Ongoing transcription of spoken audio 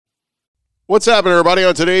What's happening, everybody?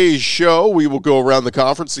 On today's show, we will go around the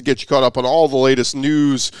conference to get you caught up on all the latest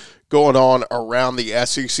news going on around the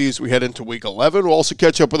SEC as we head into Week 11. We'll also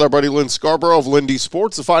catch up with our buddy Lynn Scarborough of Lindy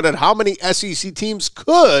Sports to find out how many SEC teams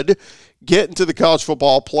could get into the college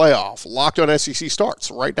football playoff. Locked on SEC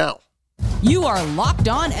starts right now. You are Locked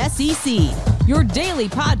On SEC, your daily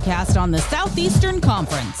podcast on the Southeastern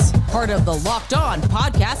Conference. Part of the Locked On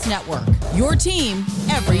Podcast Network, your team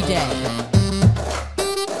every day.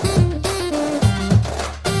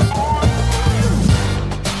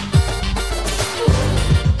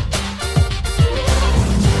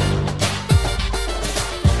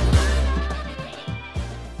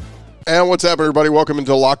 And what's happening, everybody? Welcome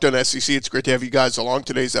into Locked On SEC. It's great to have you guys along.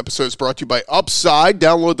 Today's episode is brought to you by Upside.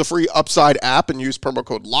 Download the free Upside app and use promo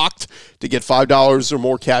code LOCKED to get $5 or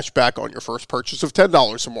more cash back on your first purchase of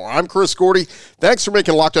 $10 or more. I'm Chris Gordy. Thanks for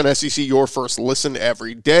making Locked On SEC your first listen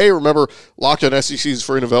every day. Remember, Locked On SEC is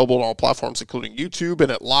free and available on all platforms, including YouTube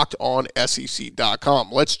and at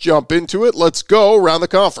LockedOnSEC.com. Let's jump into it. Let's go around the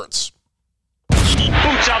conference.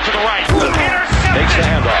 Boots out to the right. Intercepted. Takes the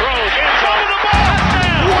handoff. Throws in front of the ball.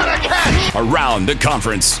 What a catch. Around the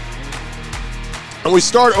conference. And we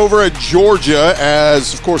start over at Georgia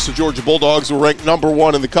as, of course, the Georgia Bulldogs were ranked number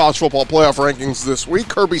one in the college football playoff rankings this week.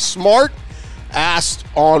 Kirby Smart asked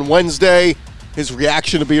on Wednesday his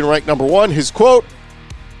reaction to being ranked number one. His quote,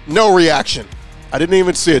 "No reaction. I didn't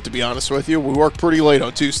even see it, to be honest with you. We worked pretty late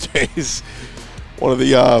on Tuesdays." One of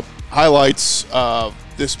the highlights of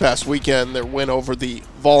this past weekend, their win over the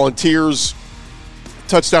Volunteers.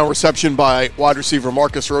 Touchdown reception by wide receiver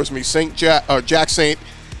Marcus Jack Saint,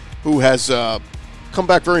 who has come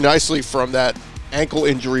back very nicely from that ankle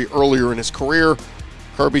injury earlier in his career.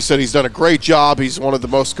 Kirby said he's done a great job. He's one of the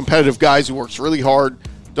most competitive guys who works really hard,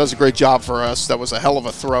 does a great job for us. That was a hell of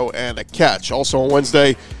a throw and a catch. Also on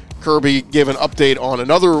Wednesday, Kirby gave an update on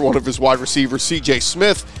another one of his wide receivers, C.J.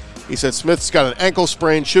 Smith. He said Smith's got an ankle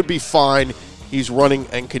sprain, should be fine. He's running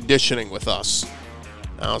and conditioning with us.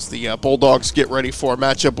 Now, as the Bulldogs get ready for a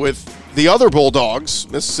matchup with the other Bulldogs,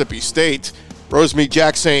 Mississippi State, Rosemead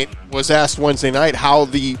Jack Saint was asked Wednesday night how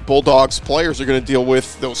the Bulldogs players are going to deal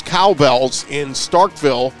with those cowbells in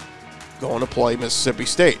Starkville going to play Mississippi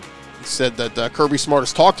State. He said that Kirby Smart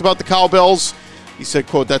has talked about the cowbells. He said,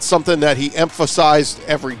 quote, "That's something that he emphasized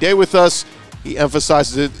every day with us. He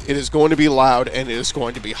emphasizes it is going to be loud and it is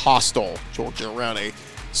going to be hostile." Georgia around a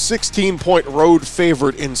 16-point road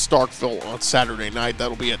favorite in Starkville on Saturday night.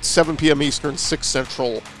 That'll be at 7 p.m. Eastern, 6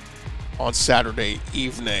 Central on Saturday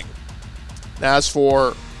evening. Now, as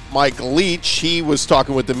for Mike Leach, he was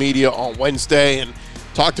talking with the media on Wednesday and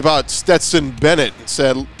talked about Stetson Bennett and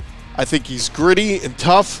said, "I think he's gritty and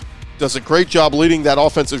tough, does a great job leading that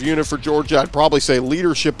offensive unit for Georgia. I'd probably say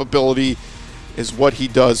leadership ability is what he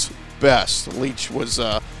does best." Leach was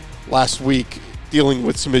last week dealing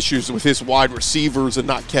with some issues with his wide receivers and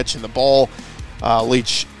not catching the ball.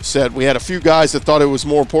 Leach said, "We had a few guys that thought it was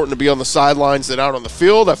more important to be on the sidelines than out on the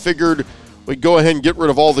field. I figured we'd go ahead and get rid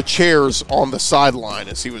of all the chairs on the sideline,"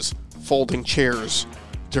 as he was folding chairs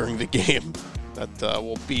during the game. That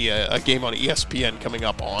will be a game on ESPN coming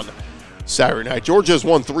up on Saturday night. Georgia has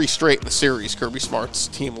won 3 straight in the series. Kirby Smart's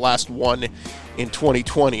team last won in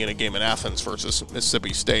 2020 in a game in Athens versus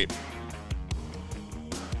Mississippi State.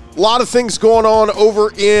 A lot of things going on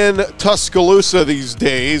over in Tuscaloosa these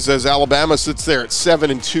days as Alabama sits there at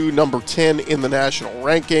 7-2, number 10 in the national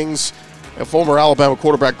rankings. And former Alabama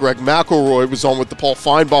quarterback Greg McElroy was on with the Paul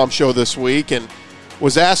Feinbaum show this week and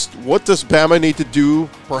was asked, what does Bama need to do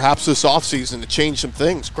perhaps this offseason to change some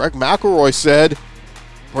things? Greg McElroy said,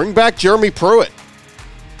 bring back Jeremy Pruitt.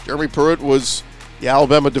 Jeremy Pruitt was the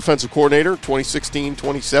Alabama defensive coordinator, 2016,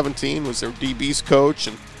 2017, was their DB's coach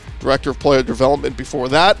and director of player development before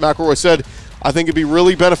that. McElroy said, "I think it'd be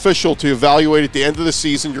really beneficial to evaluate at the end of the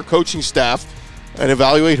season your coaching staff and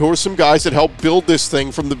evaluate who are some guys that helped build this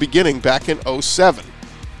thing from the beginning back in 2007.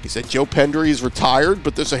 He said Joe Pendry is retired,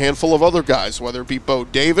 but there's a handful of other guys, whether it be Bo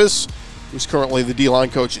Davis, who's currently the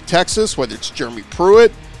D-line coach at Texas, whether it's Jeremy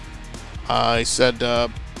Pruitt. He said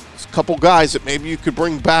there's a couple guys that maybe you could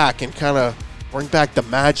bring back and kind of bring back the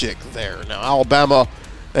magic there." Now, Alabama,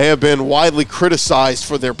 they have been widely criticized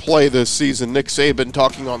for their play this season. Nick Saban,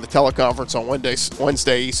 talking on the teleconference on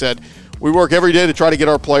Wednesday, he said, "We work every day to try to get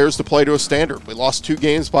our players to play to a standard. We lost 2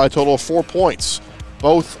 games by a total of 4 points,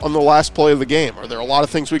 both on the last play of the game. Are there a lot of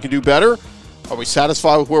things we can do better? Are we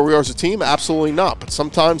satisfied with where we are as a team? Absolutely not. But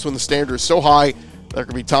sometimes when the standard is so high, there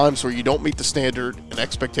can be times where you don't meet the standard and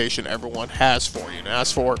expectation everyone has for you." And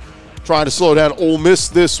as for trying to slow down Ole Miss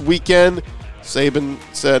this weekend, Saban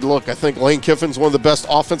said, "Look, I think Lane Kiffin's one of the best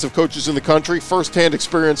offensive coaches in the country. First-hand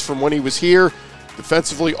experience from when he was here.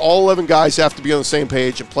 Defensively, all 11 guys have to be on the same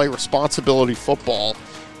page and play responsibility football.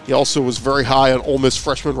 He also was very high on Ole Miss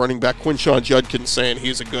freshman running back Quinshon Judkins, saying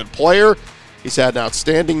he's a good player. He's had an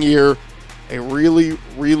outstanding year, a really,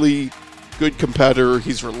 really good competitor.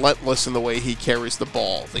 He's relentless in the way he carries the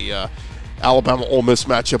ball. The Alabama-Ole Miss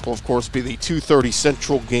matchup will, of course, be the 2:30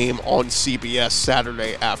 Central game on CBS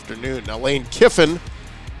Saturday afternoon. Now, Lane Kiffin,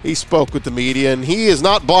 he spoke with the media, and he is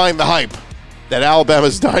not buying the hype that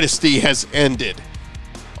Alabama's dynasty has ended.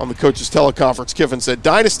 On the coach's teleconference, Kiffin said,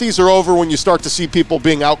 "Dynasties are over when you start to see people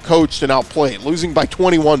being outcoached and outplayed, losing by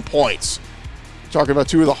 21 points. Talking about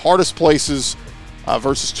two of the hardest places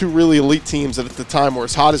versus two really elite teams that at the time were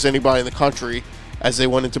as hot as anybody in the country as they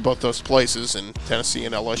went into both those places in Tennessee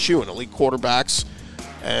and LSU, and elite quarterbacks,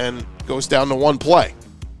 and goes down to one play."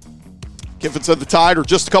 Kiffin said the Tide are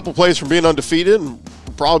just a couple plays from being undefeated and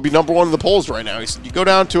will probably be number one in the polls right now. He said you go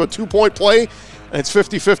down to a 2-point play, and it's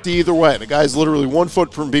 50-50 either way. The guy's literally 1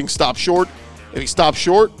 foot from being stopped short. If he stops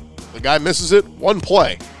short, the guy misses it, one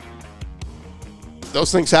play.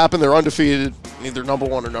 Those things happen. They're undefeated, either number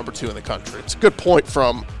one or number two in the country. It's a good point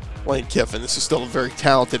from Lane Kiffin. This is still a very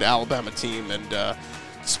talented Alabama team, and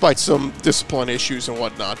despite some discipline issues and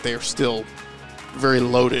whatnot, they are still very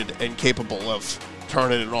loaded and capable of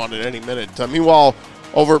turning it on at any minute. Meanwhile,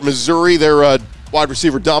 over at Missouri, their wide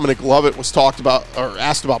receiver Dominic Lovett was asked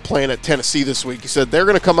about playing at Tennessee this week. He said they're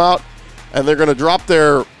going to come out and they're going to drop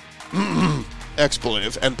their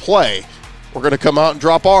expletive and play. We're going to come out and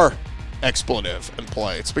drop our expletive and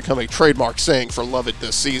play. It's become a trademark saying for Lovett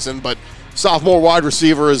this season, but sophomore wide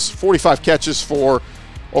receiver is 45 catches for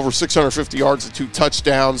over 650 yards and 2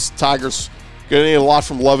 touchdowns. Tigers going to need a lot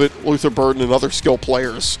from Lovett, Luther Burden, and other skill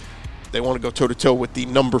players. They want to go toe-to-toe with the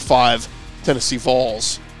number 5 Tennessee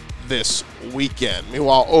Vols this weekend.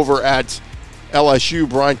 Meanwhile, over at LSU,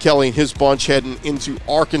 Brian Kelly and his bunch heading into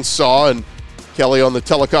Arkansas, and Kelly on the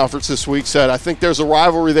teleconference this week said, "I think there's a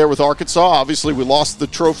rivalry there with Arkansas. Obviously, we lost the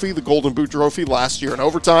trophy, the Golden Boot trophy, last year in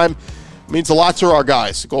overtime. It means a lot to our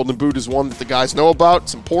guys. The Golden Boot is one that the guys know about.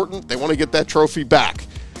 It's important. They want to get that trophy back."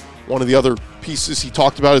 One of the other pieces he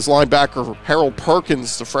talked about is linebacker Harold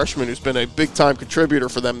Perkins, the freshman who's been a big-time contributor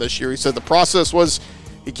for them this year. He said the process was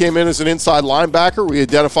he came in as an inside linebacker. We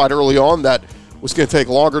identified early on that was going to take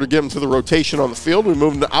longer to get him to the rotation on the field. We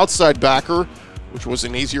moved him to outside backer, which was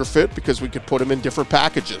an easier fit because we could put him in different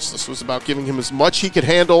packages. This was about giving him as much he could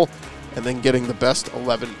handle and then getting the best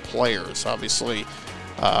 11 players. Obviously,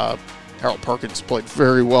 Harold Perkins played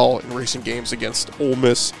very well in recent games against Ole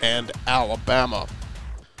Miss and Alabama.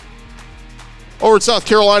 Over in South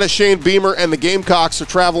Carolina, Shane Beamer and the Gamecocks are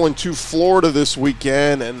traveling to Florida this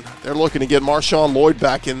weekend, and they're looking to get Marshawn Lloyd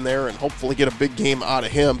back in there and hopefully get a big game out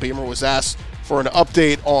of him. Beamer was asked for an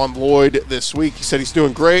update on Lloyd this week. He said he's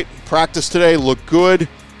doing great. He practiced today, looked good.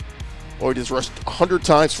 Lloyd has rushed 100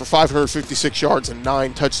 times for 556 yards and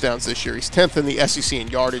 9 touchdowns this year. He's 10th in the SEC in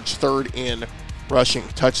yardage, 3rd in rushing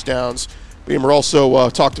touchdowns. Beamer also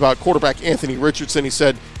talked about quarterback Anthony Richardson. He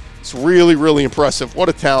said, "It's really, really impressive. What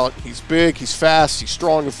a talent. He's big, he's fast, he's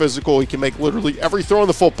strong and physical. He can make literally every throw in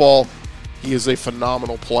the football. He is a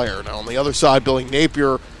phenomenal player." Now, on the other side, Billy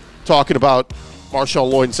Napier talking about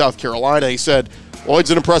Marshawn Lloyd in South Carolina. He said,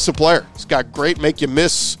 "Lloyd's an impressive player. He's got great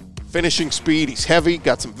make-you-miss finishing speed. He's heavy,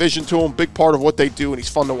 got some vision to him, big part of what they do, and he's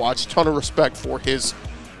fun to watch. Ton of respect for his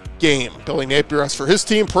game." Billy Napier, as for his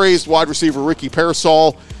team, praised wide receiver Ricky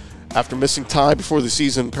Pearsall. After missing time before the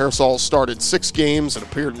season, Pearsall started 6 games and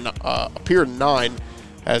appeared in 9,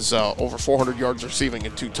 has over 400 yards receiving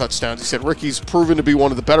and 2 touchdowns. He said Ricky's proven to be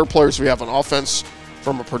one of the better players we have on offense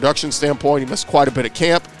from a production standpoint. He missed quite a bit of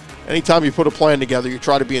camp. Anytime you put a plan together, you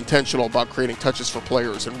try to be intentional about creating touches for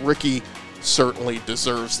players, and Ricky certainly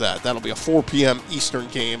deserves that. That'll be a 4 p.m. Eastern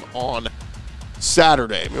game on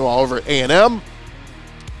Saturday. Meanwhile, over at A&M,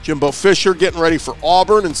 Jimbo Fisher getting ready for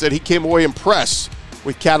Auburn and said he came away impressed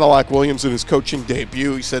with Cadillac Williams in his coaching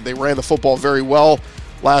debut. He said they ran the football very well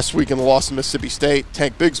last week in the loss to Mississippi State.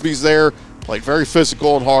 Tank Bigsby's there, played very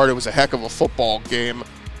physical and hard. It was a heck of a football game.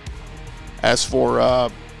 As for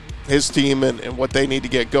his team and what they need to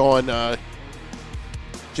get going,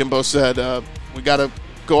 Jimbo said, we got to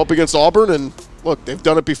go up against Auburn, and look, they've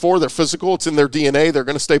done it before. They're physical. It's in their DNA. They're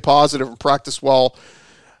going to stay positive and practice well,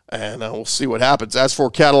 and we'll see what happens. As for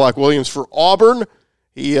Cadillac Williams for Auburn,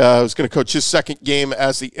 he was going to coach his second game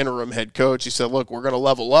as the interim head coach. He said, look, we're going to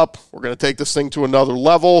level up. We're going to take this thing to another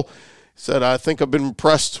level. Said, I think I've been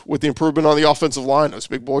impressed with the improvement on the offensive line. Those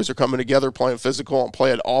big boys are coming together, playing physical and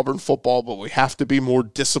playing Auburn football, but we have to be more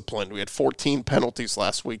disciplined. We had 14 penalties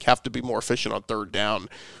last week, have to be more efficient on third down.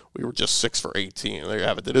 We were just 6 for 18. There you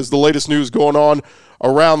have it. That is the latest news going on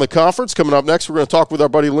around the conference. Coming up next, we're going to talk with our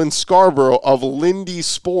buddy Lynn Scarborough of Lindy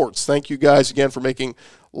Sports. Thank you guys again for making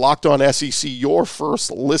Locked On SEC your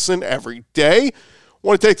first listen every day. I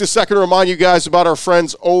want to take this second to remind you guys about our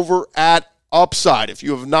friends over at Upside. If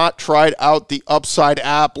you have not tried out the Upside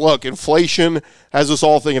app, look, inflation has us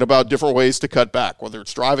all thinking about different ways to cut back, whether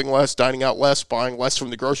it's driving less, dining out less, buying less from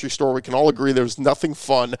the grocery store. We can all agree there's nothing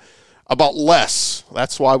fun about less.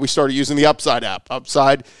 That's why we started using the Upside app.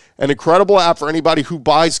 Upside, an incredible app for anybody who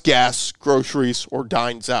buys gas, groceries, or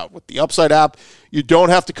dines out. With the Upside app, you don't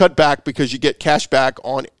have to cut back because you get cash back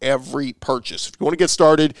on every purchase. If you want to get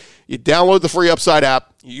started, you download the free Upside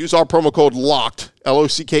app. You use our promo code LOCKED,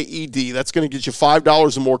 LOCKED. That's going to get you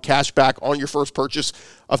 $5 or more cash back on your first purchase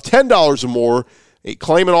of $10 or more. You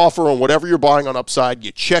claim an offer on whatever you're buying on Upside.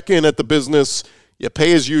 You check in at the business. You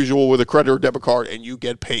pay as usual with a credit or debit card, and you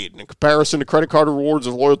get paid. And in comparison to credit card rewards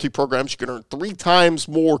of loyalty programs, you can earn 3 times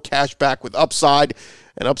more cash back with Upside.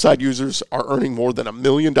 And Upside users are earning more than $1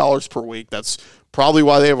 million per week. That's probably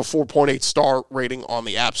why they have a 4.8 star rating on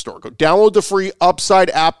the App Store. Go download the free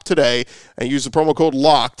Upside app today and use the promo code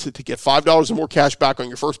LOCKED to get $5 or more cash back on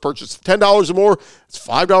your first purchase of $10 or more. It's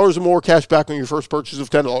 $5 or more cash back on your first purchase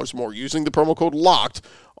of $10 or more using the promo code LOCKED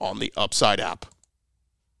on the Upside app.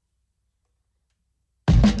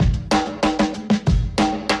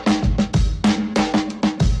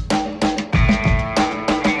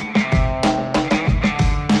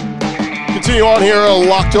 Continue on here,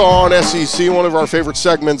 Locked On SEC, one of our favorite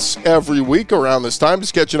segments every week around this time.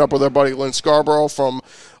 Just catching up with our buddy Lynn Scarborough from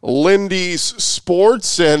Lindy's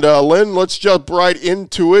Sports. And Lynn, let's jump right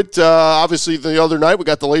into it. Obviously, the other night we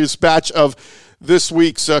got the latest batch of this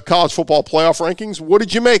week's college football playoff rankings. What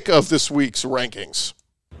did you make of this week's rankings?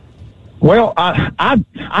 Well,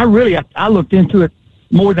 I really looked into it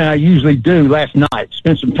more than I usually do last night.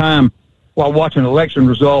 Spent some time while watching election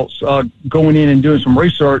results, going in and doing some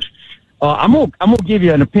research. I'm gonna give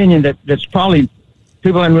you an opinion that's probably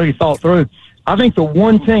people haven't really thought through. I think the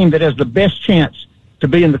one team that has the best chance to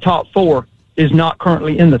be in the top 4 is not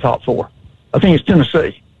currently in the top 4. I think it's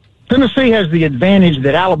Tennessee. Tennessee has the advantage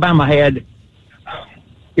that Alabama had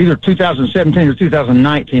either 2017 or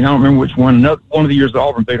 2019. I don't remember which one. One of the years that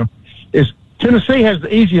Auburn beat them. Is Tennessee has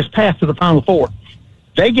the easiest path to the Final Four.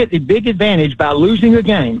 They get the big advantage by losing a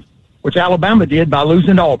game, which Alabama did by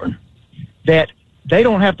losing to Auburn, that they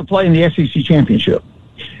don't have to play in the SEC championship.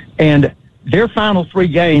 And their final 3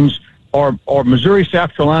 games are Missouri,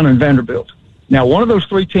 South Carolina, and Vanderbilt. Now, one of those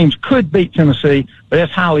 3 teams could beat Tennessee, but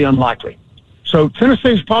that's highly unlikely. So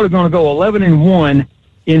Tennessee is probably going to go 11-1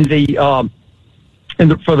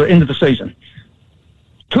 for the end of the season.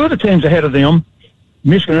 2 of the teams ahead of them,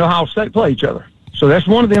 Michigan and Ohio State, play each other. So that's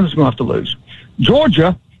one of them that's going to have to lose.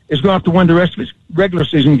 Georgia is going to have to win the rest of its regular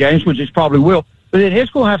season games, which it probably will. But then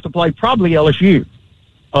it's going to have to play probably LSU.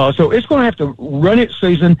 So it's going to have to run its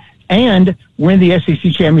season and win the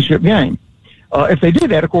SEC championship game. If they do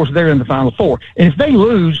that, of course, they're in the Final Four. And if they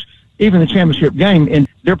lose even the championship game, and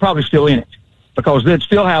they're probably still in it because they'd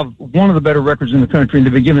still have one of the better records in the country and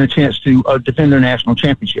they'd be given a chance to defend their national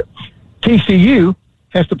championship. TCU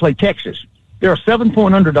has to play Texas. They're a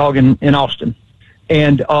 7-point underdog in Austin.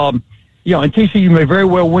 And, and TCU may very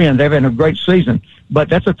well win. They've had a great season. But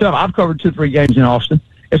that's I've covered 2-3 games in Austin.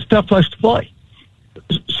 It's a tough place to play.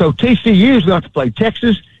 So TCU is going to have to play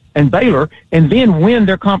Texas and Baylor and then win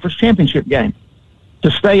their conference championship game to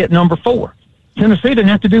stay at number 4. Tennessee didn't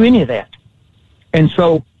have to do any of that. And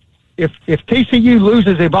so if TCU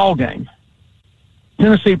loses a ball game,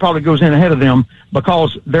 Tennessee probably goes in ahead of them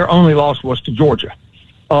because their only loss was to Georgia.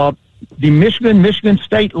 The Michigan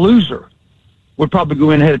State loser would probably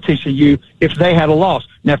go in ahead of TCU if they had a loss.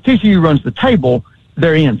 Now, if TCU runs the table,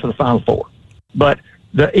 they're in for the Final Four. But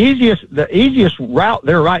the easiest route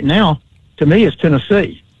there right now, to me, is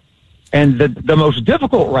Tennessee. And the most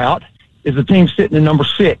difficult route is the team sitting in number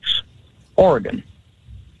 6, Oregon.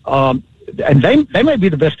 And they may be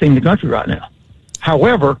the best team in the country right now.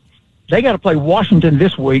 However, they got to play Washington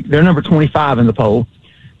this week. They're number 25 in the poll.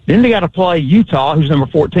 Then they got to play Utah, who's number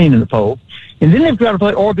 14 in the poll. And then they've got to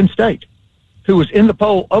play Oregon State, who was in the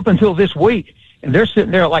poll up until this week. And they're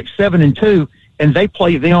sitting there at like 7-2, and they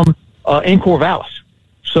play them in Corvallis.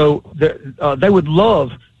 So they would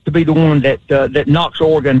love to be the one that knocks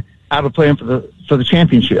Oregon out of playing for the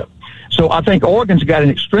championship. So I think Oregon's got an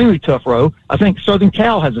extremely tough row. I think Southern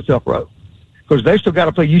Cal has a tough row because they still got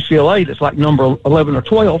to play UCLA that's like number 11 or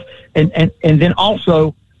 12. And then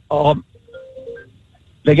also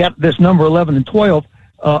they got this number 11 and 12,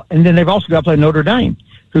 and then they've also got to play Notre Dame,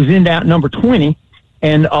 who's in that number 20,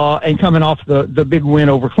 and coming off the big win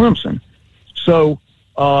over Clemson. So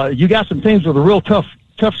you got some teams with a real tough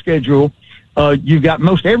schedule. You've got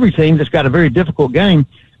most every team that's got a very difficult game,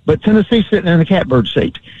 but Tennessee's sitting in the catbird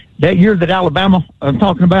seat. That year that Alabama, I'm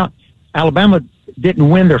talking about, Alabama didn't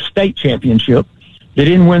win their state championship. They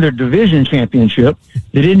didn't win their division championship.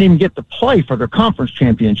 They didn't even get to play for their conference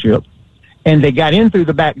championship. And they got in through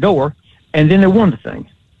the back door, and then they won the thing.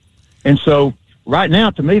 And so right now,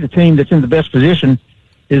 to me, the team that's in the best position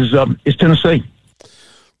is Tennessee.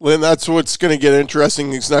 Lynn, that's what's going to get interesting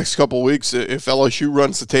these next couple of weeks. If LSU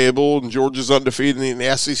runs the table and Georgia's undefeated in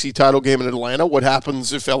the SEC title game in Atlanta, what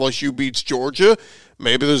happens if LSU beats Georgia?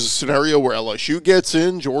 Maybe there's a scenario where LSU gets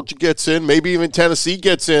in, Georgia gets in, maybe even Tennessee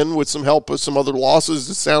gets in with some help with some other losses.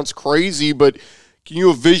 It sounds crazy, but can you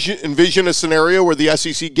envision a scenario where the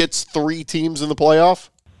SEC gets 3 teams in the playoff?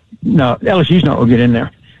 No, LSU's not going to get in there.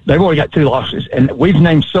 They've already got 2 losses, and we've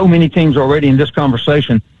named so many teams already in this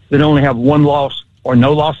conversation that only have 1 loss or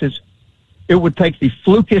no losses. It would take the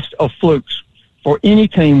flukest of flukes for any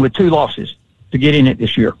team with 2 losses to get in it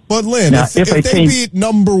this year. But Lynn, now, if they beat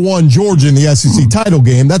number 1 Georgia in the SEC title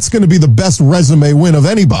game, that's going to be the best resume win of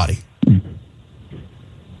anybody.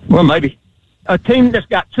 Well, maybe. A team that's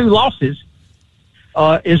got 2 losses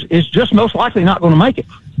is just most likely not going to make it.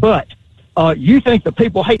 But you think the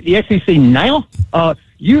people hate the SEC now?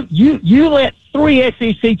 You let 3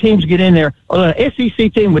 SEC teams get in there, or an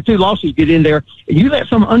SEC team with 2 losses get in there, and you let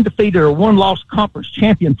some undefeated or 1-loss conference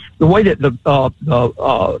champion, the way that the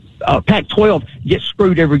Pac-12 gets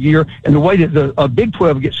screwed every year, and the way that the Big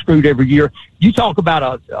 12 gets screwed every year, you talk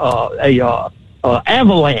about a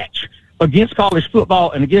avalanche against college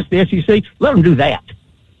football and against the SEC. Let them do that.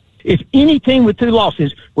 If any team with 2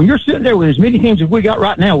 losses, when you're sitting there with as many teams as we got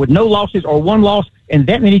right now with no losses or 1 loss, and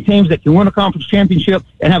that many teams that can win a conference championship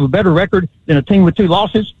and have a better record than a team with 2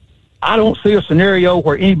 losses, I don't see a scenario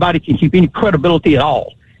where anybody can keep any credibility at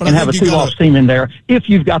all and have a 2-loss team in there if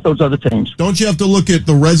you've got those other teams. Don't you have to look at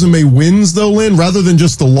the resume wins, though, Lynn, rather than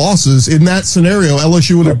just the losses? In that scenario,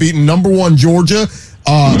 LSU would have beaten number 1 Georgia,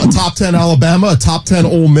 a top 10 Alabama, a top 10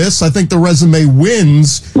 Ole Miss. I think the resume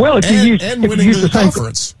wins winning the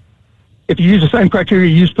conference. If you use the same criteria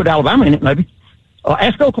you used to put Alabama in it, maybe.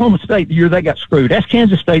 Ask Oklahoma State the year they got screwed. Ask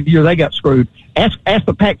Kansas State the year they got screwed. Ask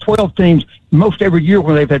the Pac-12 teams most every year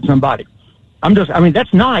when they've had somebody.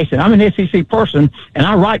 That's nice, and I'm an SEC person, and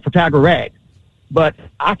I write for Tiger Rag. But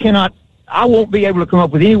I won't be able to come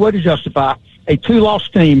up with any way to justify a 2-loss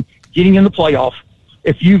team getting in the playoff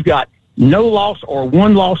if you've got no loss or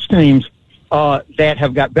 1-loss teams that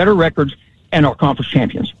have got better records and are conference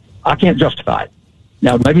champions. I can't justify it.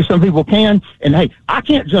 Now, maybe some people can, and hey, I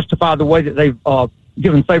can't justify the way that they've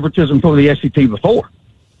given favoritism for the SEC before.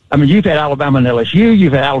 I mean, you've had Alabama and LSU,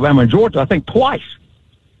 you've had Alabama and Georgia, I think twice.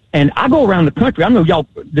 And I go around the country, I know y'all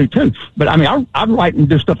do too, but I mean, I write and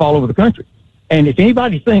do stuff all over the country. And if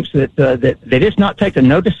anybody thinks that it's not taken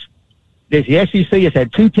notice, that the SEC has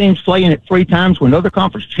had 2 teams playing it 3 times when other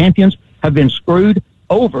conference champions have been screwed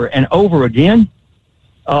over and over again,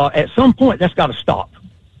 at some point that's got to stop.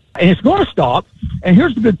 And it's going to stop, and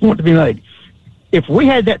here's the good point to be made. If we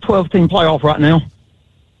had that 12-team playoff right now,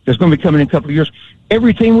 that's going to be coming in a couple of years,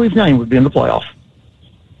 every team we've named would be in the playoff.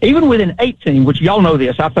 Even with an 8-team, which y'all know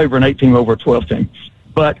this, I favor an 8-team over a 12-team.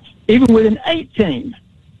 But even with an 8-team,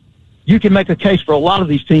 you can make a case for a lot of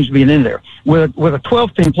these teams being in there. With a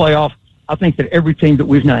 12-team playoff, I think that every team that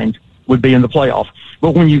we've named would be in the playoff.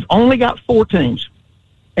 But when you've only got 4 teams,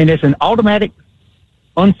 and it's an automatic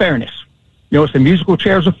unfairness, it's the musical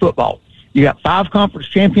chairs of football. You got 5 conference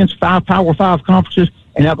champions, 5 Power 5 conferences,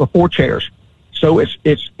 and out of 4 chairs. So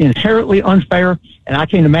it's inherently unfair, and I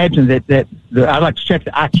can't imagine that I'd like to check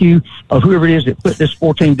the IQ of whoever it is that put this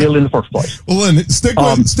 4-team deal in the first place. Well, Lynn, stick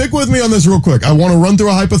with me on this real quick. I want to run through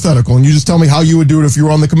a hypothetical, and you just tell me how you would do it if you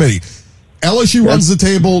were on the committee. LSU runs the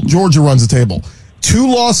table, Georgia runs the table.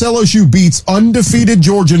 2-loss LSU beats undefeated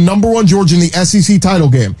Georgia, number 1 Georgia in the SEC title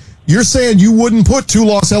game. You're saying you wouldn't put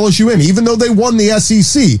 2-loss LSU in, even though they won the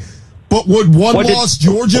SEC. But would 1-loss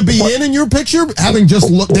Georgia be in your picture, having they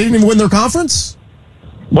didn't even win their conference?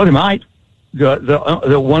 Well, they might. The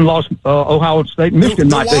 1-loss Ohio State, Michigan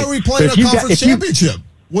might be. Why are we playing a conference championship?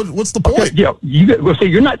 What's the point? Okay,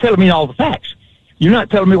 you're not telling me all the facts. You're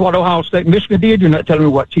not telling me what Ohio State, Michigan did. You're not telling me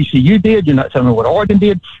what TCU did. You're not telling me what Oregon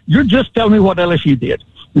did. You're just telling me what LSU did.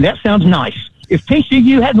 And that sounds nice. If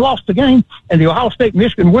TCU hadn't lost the game and the Ohio State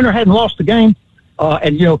Michigan winner hadn't lost the game, I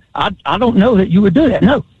don't know that you would do that.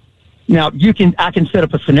 No. Now I can set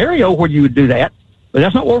up a scenario where you would do that, but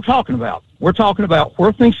that's not what we're talking about. We're talking about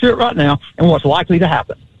where things sit right now and what's likely to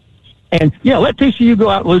happen. And, yeah, let TCU go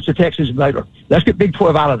out and lose to Texas and Baylor. Let's get Big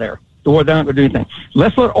 12 out of there to where they're not going to do anything.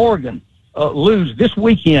 Let's let Oregon lose this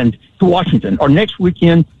weekend to Washington, or next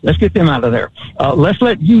weekend. Let's get them out of there. Let's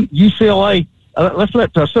let UCLA, let's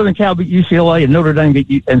let Southern Cal beat UCLA and Notre Dame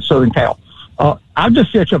beat and Southern Cal. I've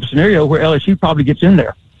just set you up a scenario where LSU probably gets in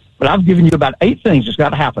there. But I've given you about 8 things that's got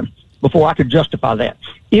to happen before I could justify that.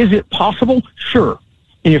 Is it possible? Sure.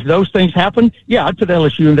 And if those things happen, yeah, I'd put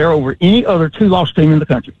LSU in there over any other 2-loss team in the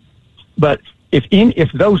country. But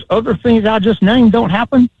if those other things I just named don't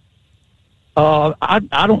happen,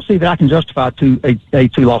 I don't see that I can justify a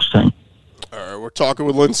 2-loss team. All right, we're talking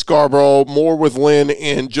with Lynn Scarborough. More with Lynn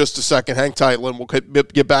in just a second. Hang tight, Lynn. We'll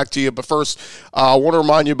get back to you. But first, I want to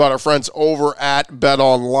remind you about our friends over at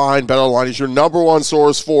BetOnline. BetOnline is your number one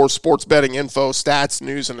source for sports betting info, stats,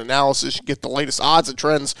 news, and analysis. You get the latest odds and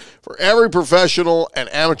trends for every professional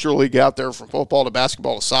and amateur league out there, from football to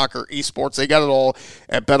basketball to soccer, esports. They got it all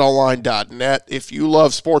at betonline.net. If you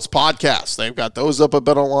love sports podcasts, they've got those up at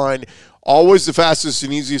BetOnline. Always the fastest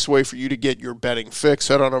and easiest way for you to get your betting fix.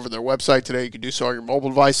 Head on over to their website today. You can do so on your mobile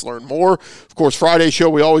device, learn more. Of course, Friday show,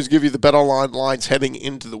 we always give you the BetOnline lines heading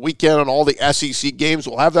into the weekend on all the SEC games.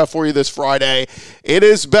 We'll have that for you this Friday. It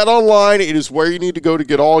is BetOnline. It is where you need to go to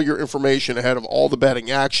get all your information ahead of all the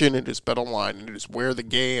betting action. It is BetOnline, and it is where the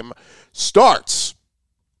game starts.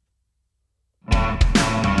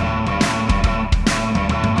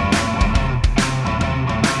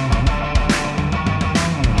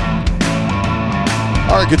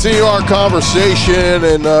 All right, continue our conversation,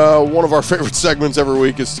 and one of our favorite segments every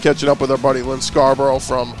week is catching up with our buddy Lynn Scarborough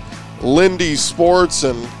from Lindy Sports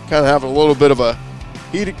and kind of having a little bit of a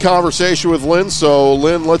heated conversation with Lynn. So,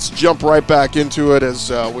 Lynn, let's jump right back into it as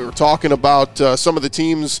we were talking about some of the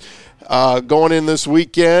teams going in this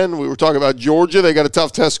weekend. We were talking about Georgia. They got a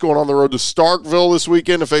tough test going on the road to Starkville this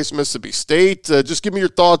weekend to face Mississippi State. Just give me your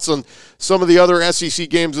thoughts on some of the other SEC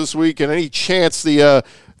games this week and any chance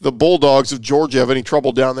the Bulldogs of Georgia have any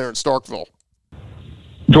trouble down there in Starkville.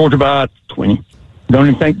 Georgia by 20. Don't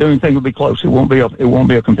even think it'll be close. It won't be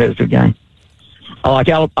a competitive game. I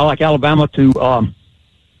like Alabama to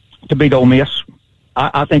beat Ole Miss.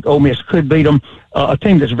 I think Ole Miss could beat them. A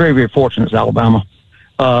team that's very, very fortunate is Alabama.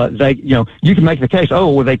 You can make the case.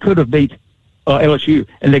 They could have beat LSU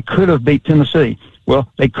and they could have beat Tennessee.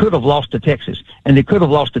 Well, they could have lost to Texas, and they could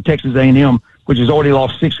have lost to Texas A&M, which has already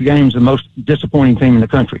lost 6 games, the most disappointing team in the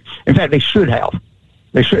country. In fact, they should have.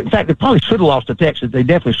 They probably should have lost to Texas. They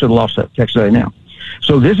definitely should have lost to Texas A&M.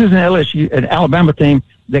 So this is an Alabama team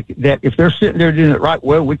that if they're sitting there doing it right,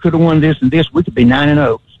 well, we could have won this and this. We could be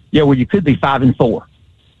 9-0. Yeah, well, you could be 5-4.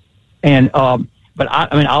 And but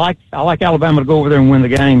I like Alabama to go over there and win the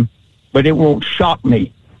game, but it won't shock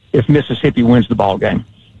me if Mississippi wins the ball game.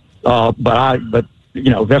 But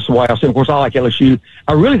that's the way I say. Of course, I like LSU.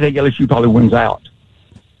 I really think LSU probably wins out.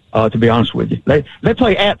 To be honest with you, they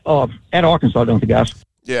play at Arkansas, don't they, guys?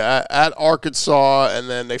 Yeah, at Arkansas, and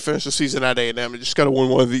then they finish the season at A&M. They just got to win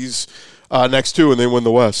one of these next 2, and they win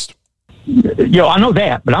the West. I know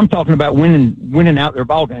that, but I'm talking about winning out their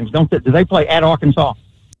ball games. Do they play at Arkansas?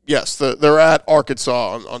 Yes, they're at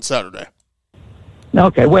Arkansas on Saturday.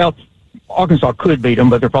 Okay, well, Arkansas could beat them,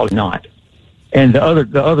 but they're probably not. And the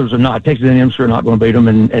others are not. Texas A&M's sure not going to beat them,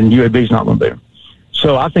 and UAB's not going to beat them.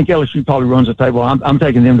 So I think LSU probably runs the table. I'm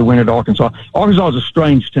taking them to win at Arkansas. Arkansas is a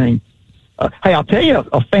strange team. Hey, I'll tell you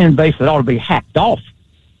a fan base that ought to be hacked off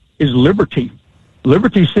is Liberty.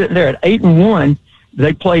 Liberty's sitting there at 8-1.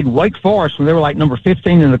 They played Wake Forest when they were like number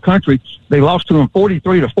 15 in the country. They lost to them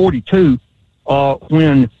 43-42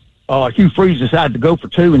 when Hugh Freeze decided to go for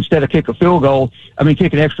 2 instead of kick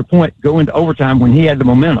an extra point, go into overtime when he had the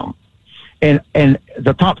momentum. And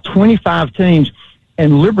the top 25 teams,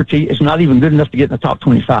 and Liberty is not even good enough to get in the top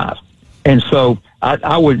 25. And so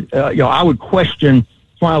I would question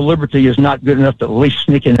why Liberty is not good enough to at least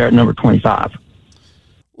sneak in there at number 25.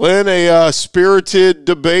 Lynn, a spirited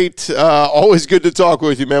debate. Always good to talk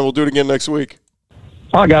with you, man. We'll do it again next week.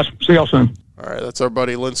 All right, guys. See y'all soon. All right, that's our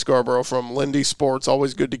buddy Lynn Scarborough from Lindy Sports.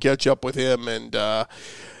 Always good to catch up with him, and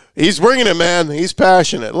he's bringing it, man. He's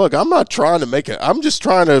passionate. Look, I'm not trying to make it. I'm just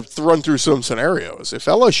trying to run through some scenarios. If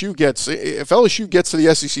LSU gets to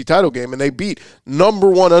the SEC title game and they beat number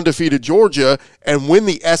 1 undefeated Georgia and win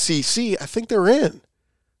the SEC, I think they're in.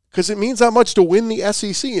 Because it means that much to win the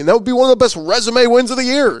SEC. And that would be one of the best resume wins of the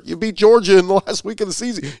year. You beat Georgia in the last week of the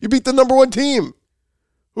season. You beat the number 1 team.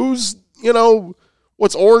 Who's,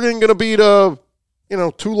 what's Oregon going to beat a,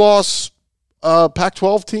 2-loss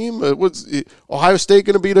Pac-12 team? What's Ohio State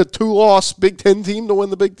going to beat a 2-loss Big Ten team to win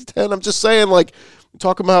the Big Ten? I'm just saying, we're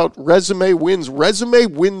talking about resume wins. Resume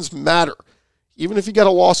wins matter. even if you got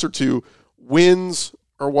a loss or two, wins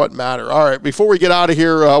are what matter. All right, before we get out of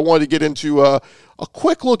here, I wanted to get into a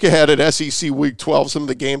quick look ahead at SEC Week 12. Some of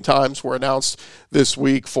the game times were announced this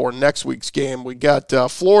week for next week's game. We got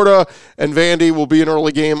Florida and Vandy will be an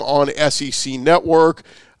early game on SEC Network,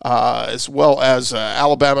 as well as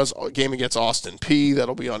Alabama's game against Austin Peay.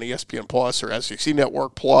 That'll be on ESPN Plus or SEC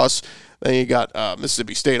Network Plus. Then you got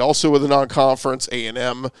Mississippi State also with a non-conference,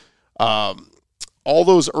 A&M. All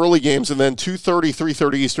those early games, and then 2:30,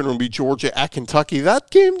 3:30 Eastern will be Georgia at Kentucky.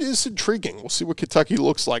 That game is intriguing. We'll see what Kentucky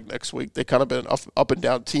looks like next week. They kind of been an up and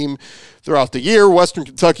down team throughout the year. Western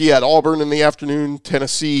Kentucky at Auburn in the afternoon.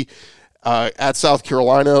 Tennessee at South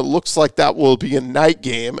Carolina. Looks like that will be a night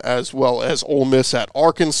game, as well as Ole Miss at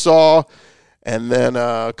Arkansas. And then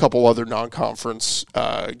a couple other non-conference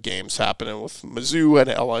games happening with Mizzou and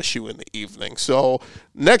LSU in the evening. So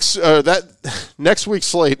next week's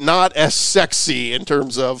slate, not as sexy in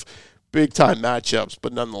terms of big-time matchups,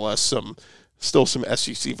 but nonetheless still some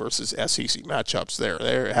SEC versus SEC matchups there.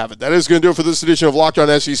 There you have it. That is going to do it for this edition of Locked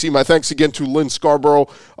On SEC. My thanks again to Lynn Scarborough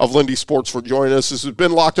of Lindy Sports for joining us. This has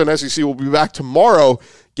been Locked On SEC. We'll be back tomorrow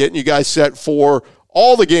getting you guys set for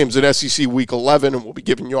all the games in SEC Week 11, and we'll be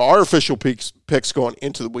giving you our official picks going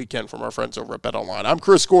into the weekend from our friends over at BetOnline. I'm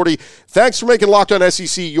Chris Gordy. Thanks for making Locked On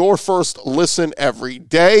SEC your first listen every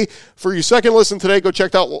day. For your second listen today, go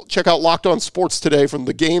check out Locked On Sports Today. From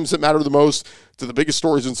the games that matter the most to the biggest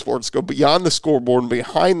stories in sports, go beyond the scoreboard and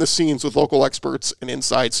behind the scenes with local experts and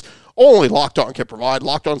insights only Locked On can provide.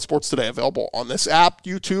 Locked On Sports Today, available on this app,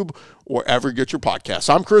 YouTube, or wherever you get your podcasts.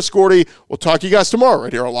 I'm Chris Gordy. We'll talk to you guys tomorrow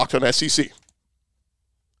right here on Locked On SEC.